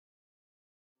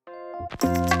This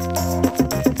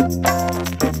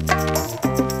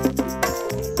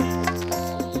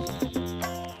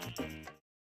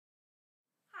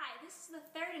is the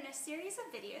third in a series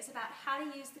of videos about how to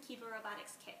use the KIBO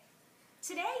Robotics Kit.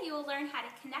 Today you will learn how to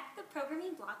connect the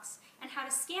programming blocks and how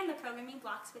to scan the programming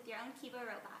blocks with your own KIBO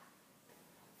robot.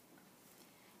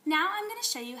 Now I'm going to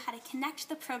show you how to connect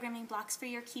the programming blocks for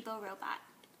your KIBO robot.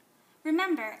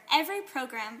 Remember, every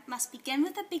program must begin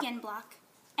with a begin block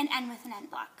and end with an end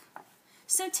block.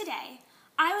 So today,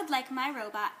 I would like my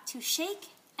robot to shake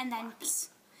and then beep.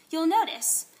 You'll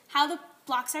notice how the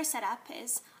blocks are set up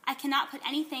is I cannot put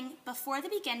anything before the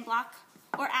begin block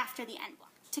or after the end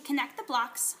block. To connect the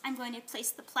blocks, I'm going to place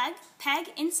the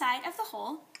peg inside of the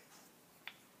hole,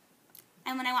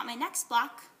 and when I want my next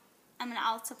block, I'm going to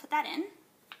also put that in,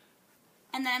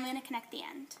 and then I'm going to connect the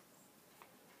end.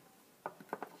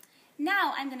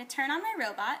 Now I'm going to turn on my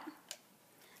robot,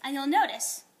 and you'll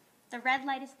notice the red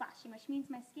light is flashing, which means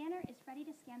my scanner is ready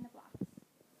to scan the blocks.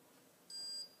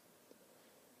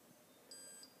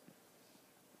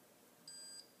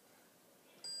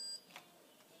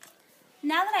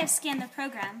 Now that I've scanned the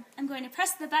program, I'm going to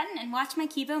press the button and watch my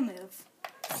KIBO move.